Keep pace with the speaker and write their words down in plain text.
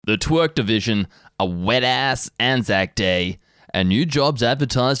The Twerk division, a wet-ass ANZAC day, and new jobs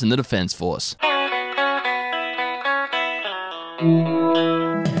advertised in the Defence Force.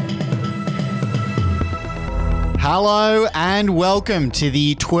 Hello and welcome to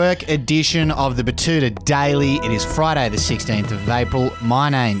the Twerk edition of the Batuta Daily. It is Friday the 16th of April. My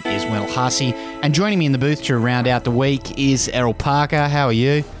name is Wendell Hussey, and joining me in the booth to round out the week is Errol Parker. How are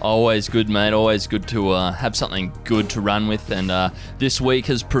you? Always good, mate. Always good to have something good to run with, and this week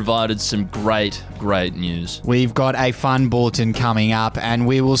has provided some great news. We've got a fun bulletin coming up, and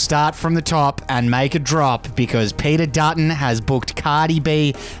we will start from the top and make a drop because Peter Dutton has booked Cardi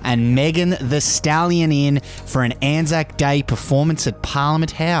B and Megan Thee Stallion in for an ANZAC Day performance at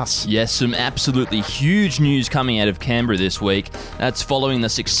Parliament House. Yes, some absolutely huge news coming out of Canberra this week. That's following the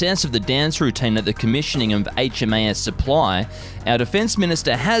success of the dance routine at the commissioning of HMAS Supply. Our Defence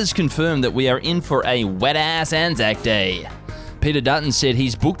Minister has confirmed that we are in for a wet-ass ANZAC Day. Peter Dutton said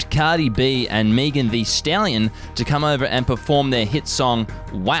he's booked Cardi B and Megan Thee Stallion to come over and perform their hit song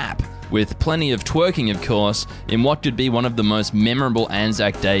WAP, with plenty of twerking, of course, in what could be one of the most memorable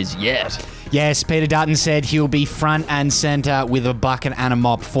ANZAC days yet. Yes, Peter Dutton said he'll be front and centre with a bucket and a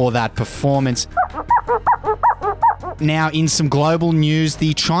mop for that performance. Now, in some global news,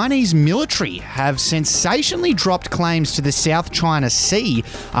 the Chinese military have sensationally dropped claims to the South China Sea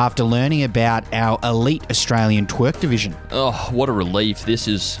after learning about our elite Australian Twerk division. Oh, what a relief this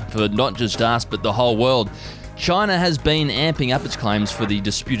is for not just us, but the whole world. China has been amping up its claims for the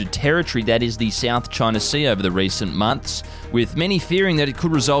disputed territory that is the South China Sea over the recent months, with many fearing that it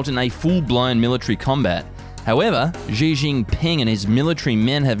could result in a full-blown military combat. However, Xi Jinping and his military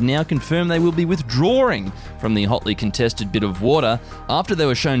men have now confirmed they will be withdrawing from the hotly contested bit of water after they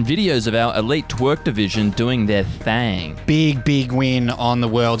were shown videos of our elite Twerk division doing their thing. Big win on the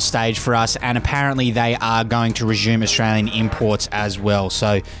world stage for us, and apparently they are going to resume Australian imports as well,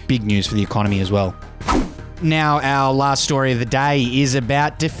 so big news for the economy as well. Now, our last story of the day is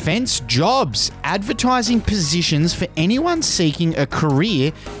about defence jobs, advertising positions for anyone seeking a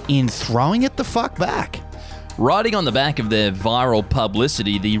career in throwing it the fuck back. Riding on the back of their viral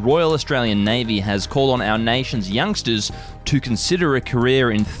publicity, the Royal Australian Navy has called on our nation's youngsters to consider a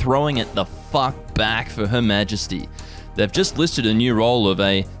career in throwing it the fuck back for Her Majesty. They've just listed a new role of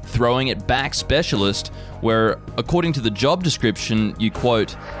a throwing it back specialist where, according to the job description, you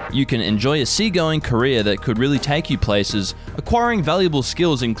quote, "You can enjoy a seagoing career that could really take you places, acquiring valuable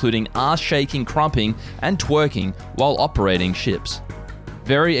skills including ass-shaking, crumping and twerking while operating ships."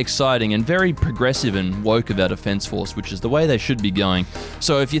 Very exciting and very progressive and woke of our Defence Force, which is the way they should be going.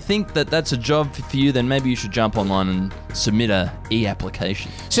 So if you think that that's a job for you, then maybe you should jump online and submit a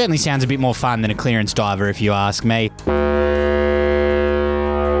e-application. Certainly sounds a bit more fun than a clearance diver, if you ask me.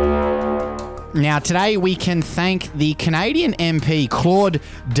 Now, today we can thank the Canadian MP Claude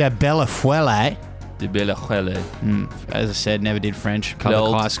de Bellefeuille. As I said, never did French.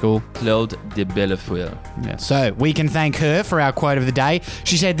 Public high school. Claude de Bellefeuille. Yeah. So we can thank her for our quote of the day.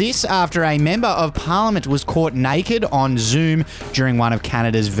 She said this after a member of Parliament was caught naked on Zoom during one of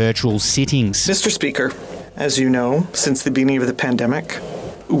Canada's virtual sittings. Mr. Speaker, as you know, since the beginning of the pandemic,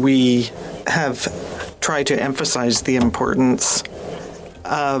 we have tried to emphasize the importance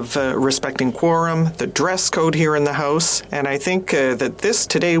of respecting quorum, the dress code here in the House, and I think that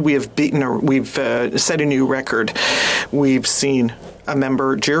today we've set a new record. We've seen a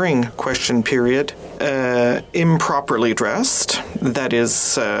member during question period improperly dressed, that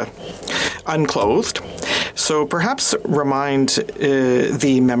is unclothed. So perhaps remind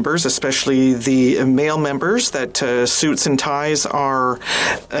the members, especially the male members, that suits and ties are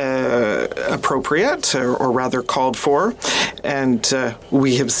appropriate, or rather called for. And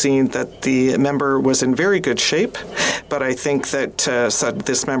we have seen that the member was in very good shape, but I think that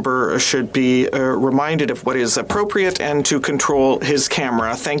this member should be reminded of what is appropriate and to control his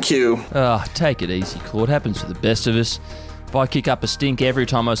camera. Thank you. Take it easy, Claude. Happens to the best of us. If I kick up a stink every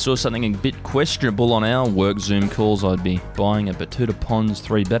time I saw something a bit questionable on our work Zoom calls, I'd be buying a Batuta Ponds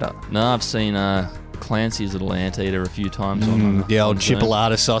 3 better. No, I've seen Clancy's little anteater a few times. The old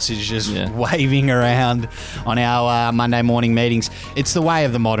chipolata sausage just waving around on our Monday morning meetings. It's the way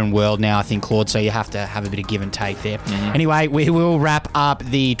of the modern world now, I think, Claude, so you have to have a bit of give and take there. Anyway, we will wrap up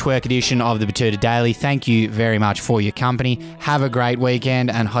the Twerk edition of the Batuta Daily. Thank you very much for your company. Have a great weekend,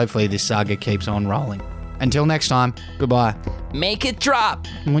 and hopefully this saga keeps on rolling. Until next time, goodbye. Make it drop!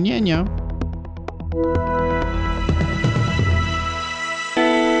 Munyenyo.